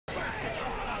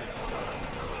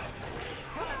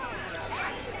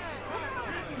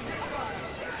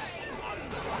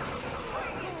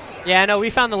Yeah, no, we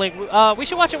found the link. We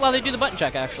should watch it while they do the button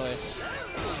check, actually.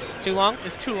 Too long?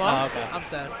 It's too long? Oh, okay. I'm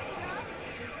sad.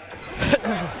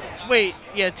 Wait,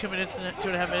 yeah, 2 minutes and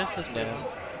 2.5 minutes. That's pretty long.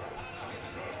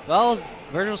 Well,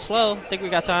 Virgil's slow. Think we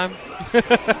got time.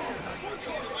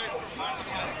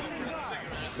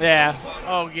 Yeah.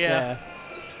 Oh, yeah.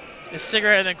 A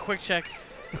cigarette and then quick check.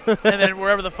 And then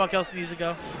wherever the fuck else it needs to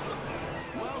go.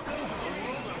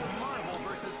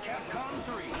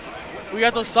 We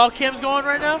got those salt cams going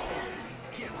right now?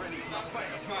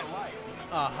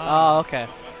 Oh, okay.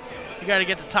 You gotta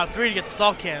get the top 3 to get the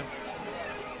salt cam.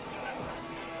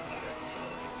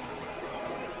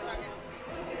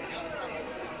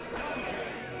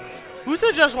 Who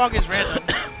said Just Walk is random?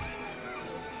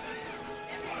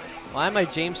 Why am I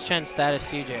James Chen status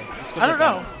CJ? I don't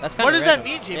know. That's kind what of does that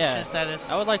mean, James Chen status?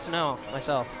 I would like to know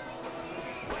myself.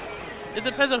 It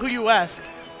depends on who you ask.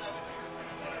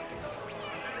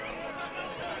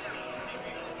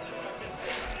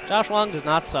 Josh Wong does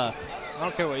not suck. I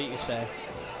don't care what you say.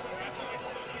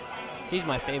 He's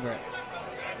my favorite.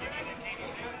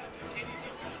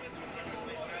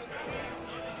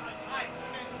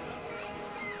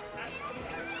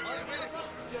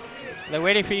 They're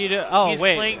waiting for you to. Oh, He's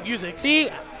wait. playing music. See,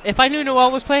 if I knew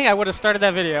Noel was playing, I would have started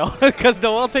that video. Because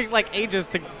Noel takes like ages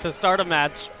to start a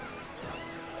match.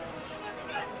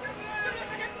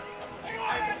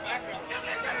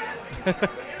 Are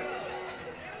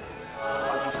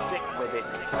you sick with it?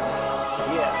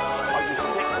 Yeah. Are you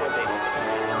sick with it?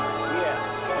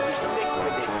 Yeah. Are you sick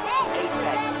with it?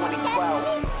 Apex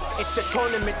 2012. It's a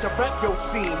tournament to rep your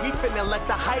scene. We finna let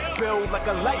the hype build like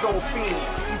a Lego fiend.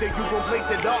 Either you gon'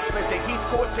 blaze it up as a heat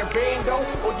scorching bando,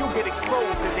 or you get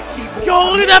exposed as a keyboard.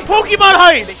 Yo, look at that Pokemon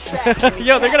hype!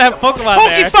 Yo, they're gonna have Pokemon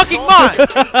there. Fucking Mon!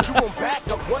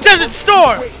 Desert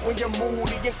Storm!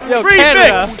 Yo, Free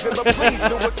Canada. Please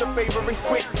do us a favor and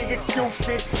quit the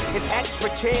excuses. An extra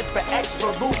chance for extra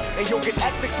loot, and you'll get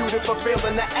executed for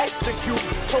failing to execute.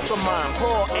 Pokemon,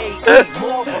 Paul A.E.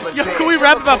 Marvelous. Yo, can we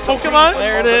rap about Pokemon?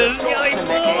 There it is. Oh!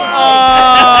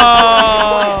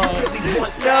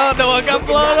 No one got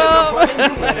blown up.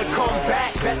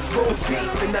 Let's go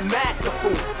deep in the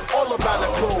masterful. All around the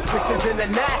globe, this is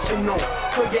international.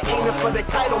 So you're aiming for the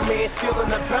title, man, stealing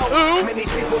the belt. Many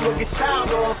people look at style,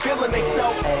 on feeling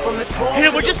themselves from the strong. Hit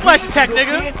it with your splash attack,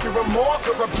 nigga. If you're a morph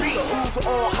or a beast, who's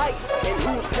all hype and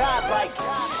who's godlike.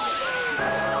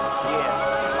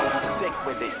 Yeah, are you sick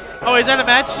with it? Oh, is that a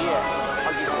match? Yeah,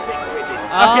 are you sick with it?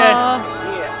 Okay. Yeah.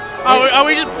 Oh, are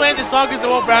we just playing this song because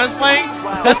Noel Brown is playing?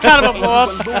 That's kind of a blow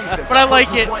up, but I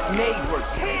like it.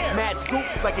 Mad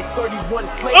scoops like it's 31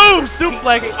 Oh,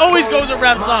 suplex always goes in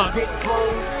rap songs.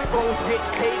 Bones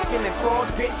get taken and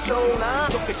frauds get shown.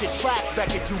 Look at your track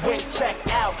record, you went check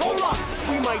out. Hold up,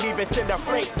 we might even send a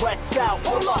break west south.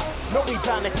 Hold up, no, we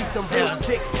bound to see some real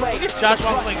sick play. Look at Josh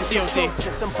Wong playing COT.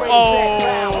 Oh,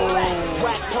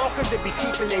 whack talkers that be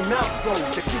keeping their mouth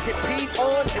closed. If you get peed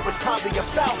on, it was probably a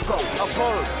Falco, a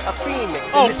bird, a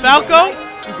phoenix. Oh, Falco?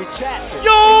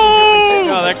 Yo!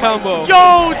 Oh, that combo.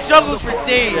 Yo, juggles for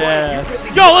days. Yeah.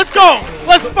 Yo, let's go.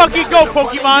 Let's fucking go,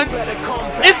 Pokemon.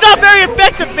 It's not very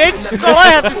effective, bitch. That's all I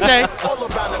have to say.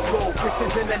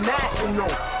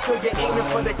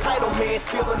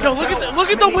 Yo,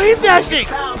 look at the wave dashing.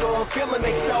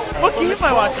 What game am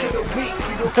I watching?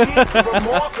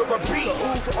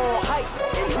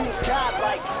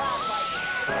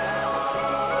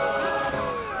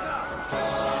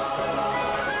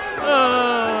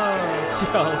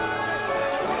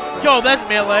 Yo, that's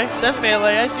melee. That's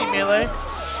melee. I see melee.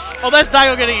 Oh, that's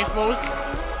Daigo getting exposed.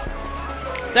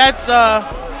 That's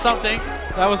something.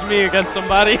 That was me against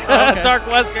somebody. Oh, okay. Dark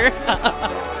Wesker.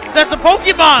 That's a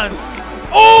Pokemon.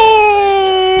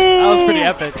 Oh! That was pretty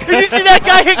epic. Did you see that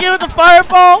guy hit me with the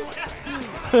fireball?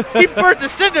 He burnt the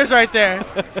cinders right there.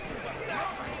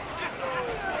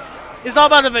 It's all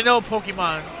about the vanilla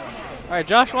Pokemon. All right,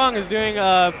 Josh Wong is doing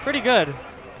pretty good.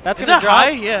 That's Is gonna that drop.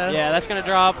 high? Yeah. Yeah, that's gonna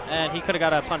drop, and he could have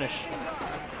got a punish.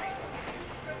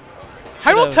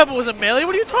 Hyrule Temple was a melee.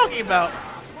 What are you talking about?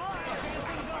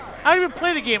 I don't even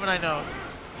play the game and I know.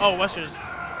 Oh, Wester's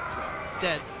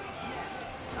dead.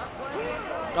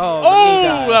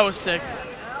 Oh, that was sick.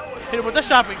 Hit him with the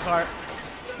shopping cart.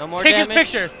 No more Take damage. his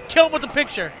picture. Kill him with the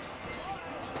picture.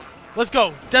 Let's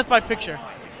go. Death by picture.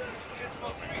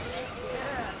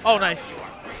 Oh, nice.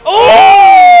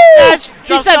 Oh!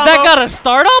 He said combo. that got a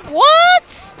startup?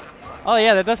 What? Oh,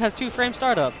 yeah, that does has 2-frame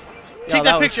startup. Take Yo,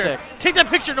 that was picture. sick. Take that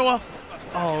picture, Noel.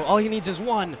 Oh, all he needs is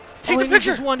one. Take all the he needs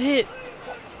picture. is one hit.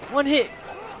 One hit.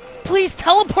 Please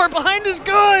teleport behind this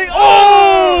guy.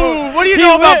 Oh! What do you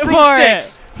know about for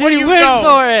broomsticks? He went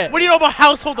for it. What do you know about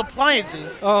household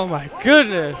appliances? Oh, my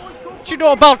goodness. What you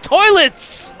know about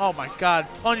toilets? Oh my God!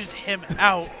 Plunged him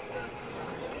out.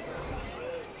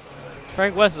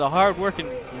 Frank West is a hard-working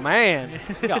man.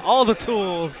 He got all the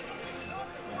tools.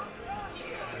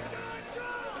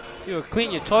 He will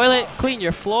clean your toilet, clean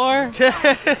your floor.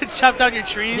 Chop down your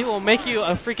trees. He will make you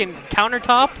a freaking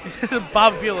countertop.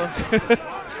 Bob Vila.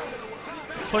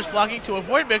 Push blocking to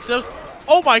avoid mix-ups.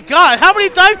 Oh my God! How many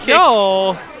dive kicks?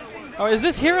 Yo! Oh, is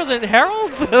this Heroes and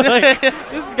Heralds? Like,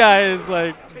 this guy is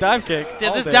like dive kick.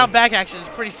 Dude, this down back action is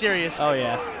pretty serious. Oh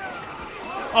yeah.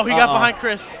 Oh, he got behind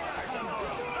Chris.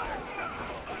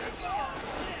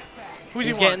 Who's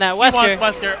He's he getting that want? He Wesker.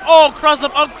 wants Wesker. Oh, cross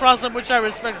up, uncross him, which I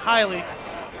respect highly.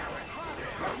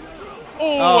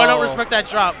 Oh, I don't respect that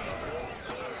drop.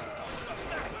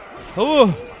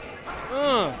 Ooh.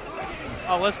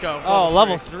 Oh, let's go. Oh,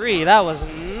 level 3. That was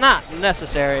not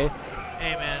necessary.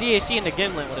 Hey, man. DAC and the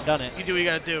Gimlet would have done it. You do what you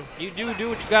gotta do. You do what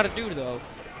you gotta do, though.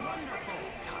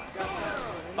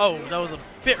 Oh, that was a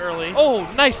bit early.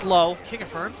 Oh, nice low. Kick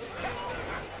affirms.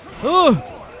 Ooh.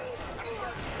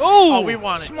 Oh, we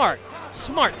want it.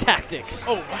 Smart tactics.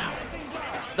 Oh, wow.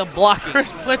 The blocking.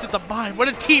 Chris planted the mine. What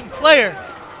a team player.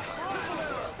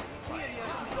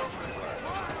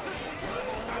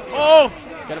 Oh.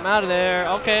 Get him out of there.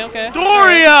 Okay, okay.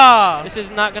 Doria! This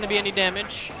is not going to be any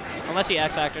damage. Unless he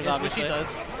X-Factors, obviously. Which he does.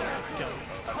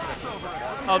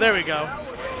 Oh, there we go.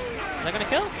 Is that going to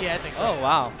kill? Yeah, I think so. Oh,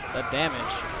 wow. That damage.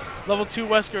 Level 2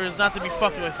 Wesker is not to be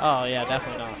fucked with. Oh, yeah,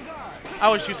 definitely not. I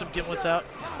would shoot some Gimlets out.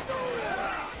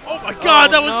 Oh my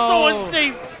God, that was so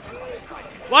unsafe.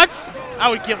 What? I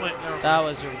would Gimlet. No. That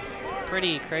was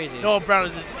pretty crazy. Noel Brown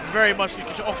is very much in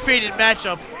control. Oh, faded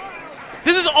matchup.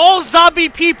 This is all zombie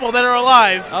people that are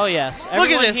alive. Oh, yes. Look at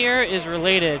Everyone this. here is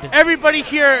related. Everybody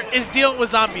here is dealing with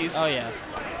zombies. Oh, yeah.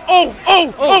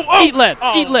 Oh. Eat lead.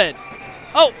 Oh. Eat lead.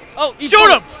 Oh, eat Shoot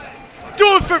bullets. him.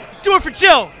 Do it for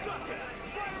Jill.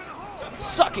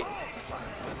 Suck it.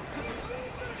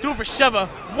 Do it for Sheva.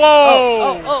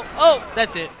 Whoa. Oh.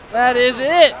 That's it. That is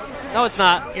it. No, it's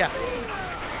not. Yeah.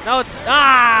 No, it's...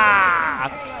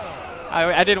 Ah!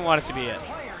 I didn't want it to be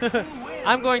it.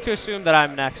 I'm going to assume that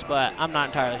I'm next, but I'm not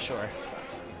entirely sure.